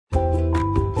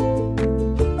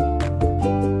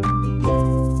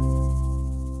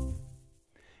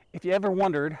If you ever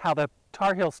wondered how the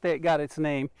Tar Heel State got its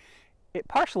name, it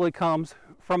partially comes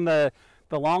from the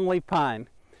longleaf pine,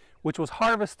 which was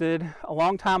harvested a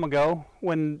long time ago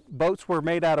when boats were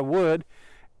made out of wood,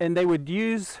 and they would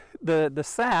use the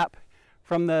sap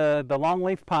from the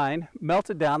longleaf pine, melt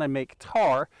it down and make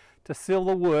tar to seal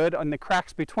the wood and the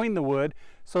cracks between the wood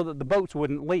so that the boats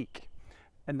wouldn't leak.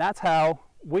 And that's how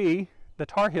we, the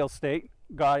Tar Heel State,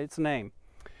 got its name.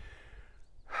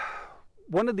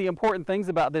 One of the important things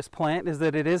about this plant is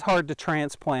that it is hard to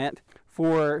transplant.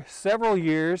 For several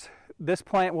years, this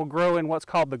plant will grow in what's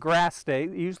called the grass state.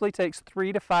 It usually takes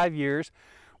 3 to 5 years,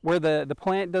 where the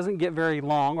plant doesn't get very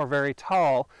long or very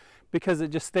tall because it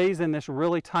just stays in this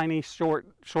really tiny, short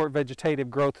vegetative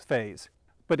growth phase.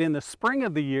 But in the spring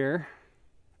of the year,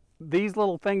 these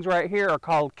little things right here are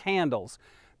called candles.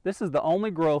 This is the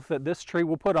only growth that this tree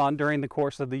will put on during the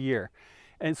course of the year.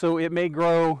 And so it may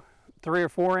grow 3 or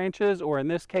 4 inches, or in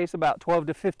this case about 12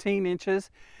 to 15 inches.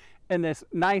 And this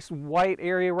nice white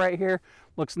area right here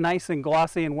looks nice and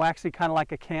glossy and waxy, kind of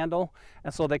like a candle.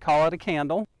 And so they call it a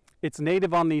candle. It's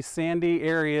native on these sandy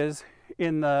areas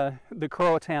in the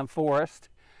Croatan forest.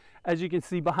 As you can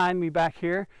see behind me back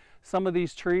here, some of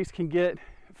these trees can get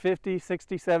 50,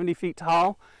 60, 70 feet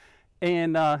tall,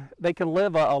 and they can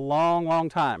live a long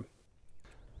time.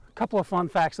 A couple of fun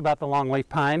facts about the longleaf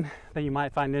pine that you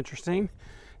might find interesting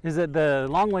is that the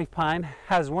longleaf pine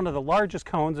has one of the largest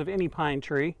cones of any pine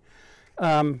tree,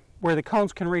 where the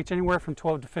cones can reach anywhere from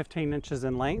 12 to 15 inches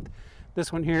in length.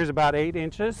 This one here is about 8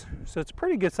 inches, so it's a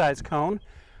pretty good sized cone.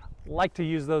 Like to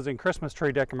use those in Christmas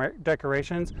tree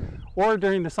decorations, or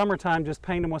during the summertime just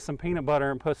paint them with some peanut butter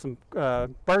and put some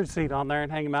bird seed on there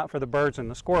and hang them out for the birds and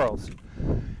the squirrels.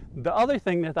 The other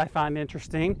thing that I find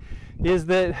interesting is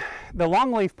that the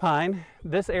longleaf pine,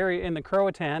 this area in the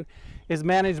Croatan, is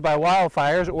managed by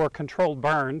wildfires or controlled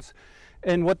burns.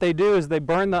 And what they do is they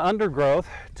burn the undergrowth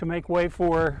to make way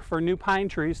for new pine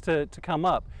trees to come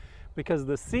up, because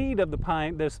the seed of the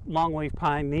pine, this longleaf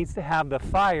pine, needs to have the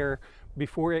fire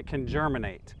before it can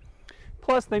germinate.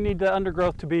 Plus they need the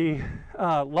undergrowth to be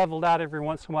leveled out every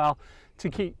once in a while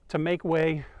to make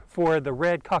way for the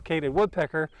red cockaded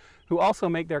woodpecker, who also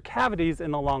make their cavities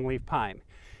in the longleaf pine.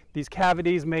 These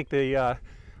cavities make the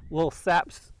little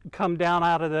saps come down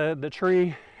out of the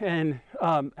tree and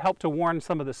help to warn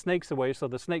some of the snakes away, so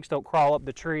the snakes don't crawl up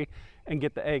the tree and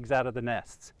get the eggs out of the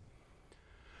nests.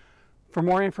 For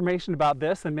more information about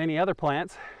this and many other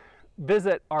plants,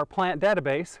 visit our plant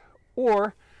database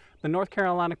or the North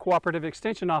Carolina Cooperative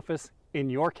Extension Office in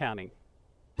your county.